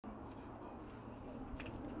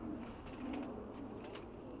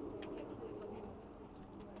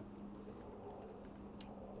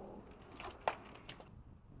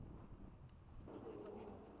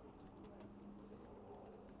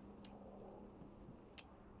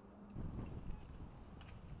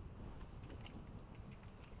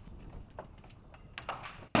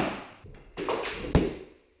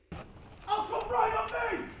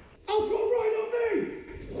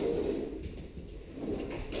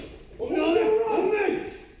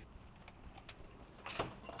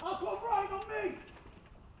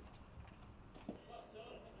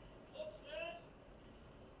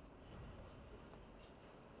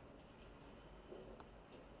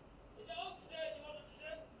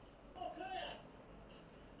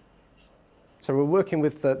So we're working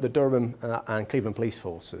with the Durham and Cleveland police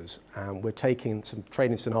forces, and we're taking some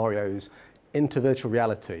training scenarios into virtual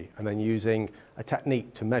reality and then using a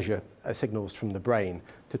technique to measure signals from the brain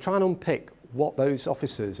to try and unpick what those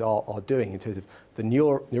officers are doing in terms of the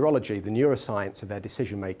neurology, the neuroscience of their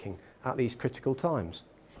decision making at these critical times.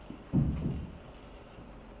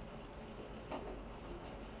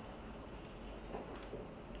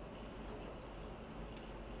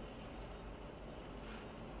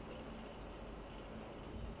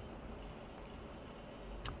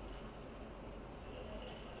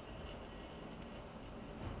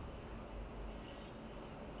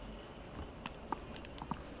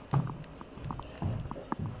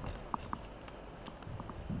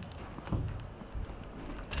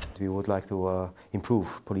 We would like to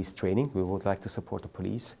improve police training. We would like to support the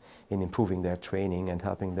police in improving their training and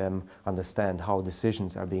helping them understand how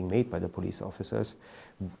decisions are being made by the police officers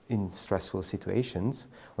in stressful situations.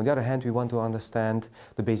 On the other hand, we want to understand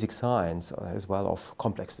the basic science as well of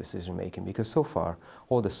complex decision making, because so far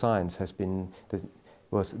all the science has been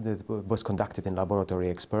was conducted in laboratory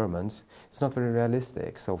experiments. It's not very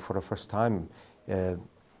realistic. So for the first time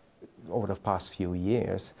over the past few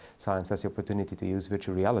years, science has the opportunity to use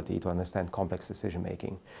virtual reality to understand complex decision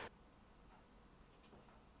making.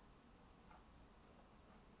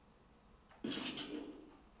 So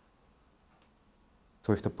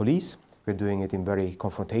with the police, we're doing it in very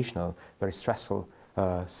confrontational, very stressful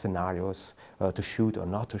scenarios, to shoot or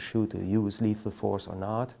not to shoot, to use lethal force or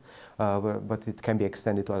not. But it can be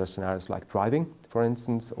extended to other scenarios like driving, for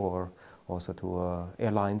instance, or also to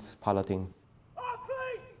airlines, piloting.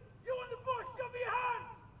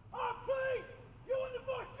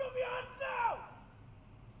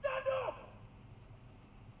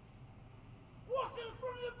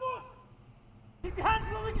 Keep your hands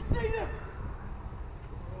where we can see them!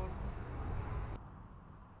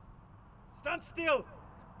 Stand still!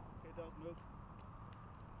 Okay, don't move.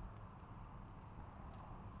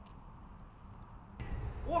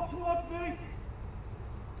 Walk towards me!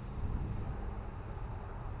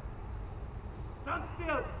 Stand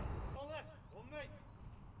still! On left, on me!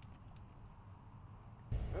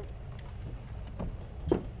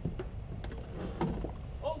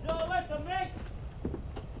 Up to the left, on me!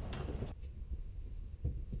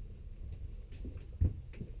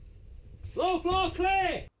 Low floor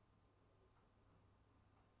clear!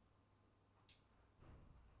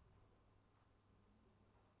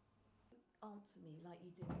 Answer me like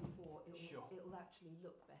you did before, it'll actually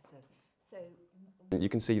look better. So you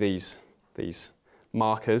can see these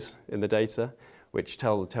markers in the data which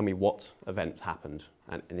tell me what events happened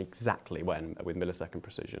and exactly when, with millisecond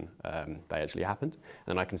precision, they actually happened.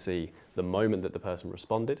 And I can see the moment that the person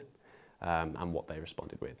responded and what they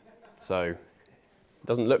responded with. So it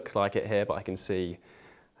doesn't look like it here, but I can see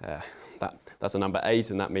that's a number 8,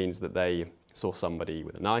 and that means that they saw somebody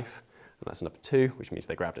with a knife, and that's a number 2, which means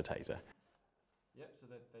they grabbed a taser. Yep, so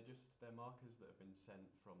they're markers that have been sent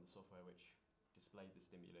from the software which displayed the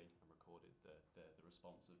stimuli and recorded the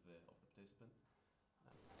response of the participant.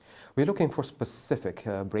 We're looking for specific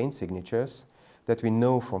brain signatures that we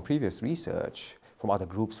know from previous research, from other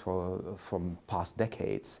groups from past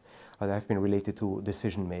decades, that have been related to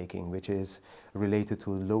decision making, which is related to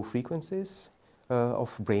low frequencies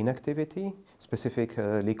of brain activity,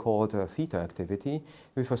 specifically called theta activity,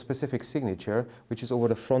 with a specific signature which is over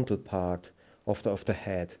the frontal part of the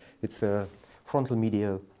head. It's a frontal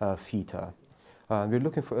medial theta. We're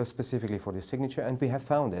looking for specifically for this signature, and we have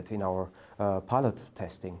found it in our pilot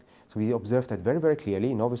testing. So we observed that very, very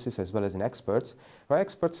clearly in novices as well as in experts. For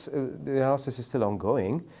experts, the analysis is still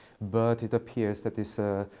ongoing, but it appears that this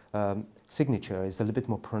signature is a little bit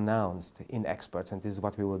more pronounced in experts, and this is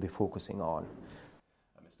what we will be focusing on.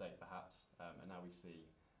 A mistake perhaps, and now we see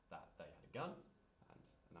that they had a gun, and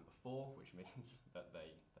a number 4, which means that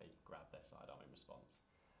they grabbed their sidearm in response.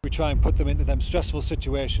 We try and put them into them stressful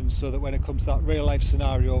situations so that when it comes to that real life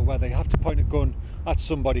scenario where they have to point a gun at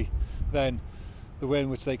somebody, then the way in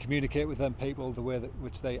which they communicate with them people, the way in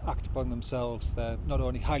which they act upon themselves, they're not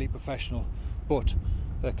only highly professional, but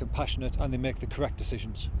they're compassionate and they make the correct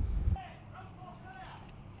decisions.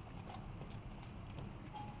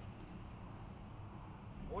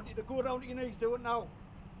 I want you to go down to your knees, do it now.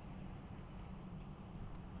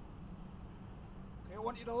 Okay, I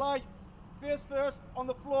want you to lie face first on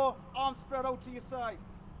the floor, arms spread out to your side.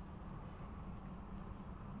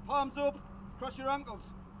 Palms up, cross your ankles.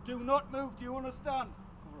 Do not move, do you understand?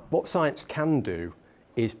 What science can do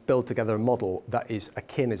is build together a model that is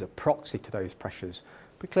akin as a proxy to those pressures,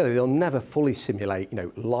 but clearly they'll never fully simulate,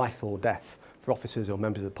 life or death for officers or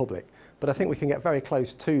members of the public. But I think we can get very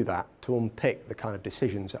close to that to unpick the kind of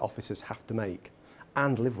decisions that officers have to make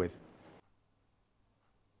and live with.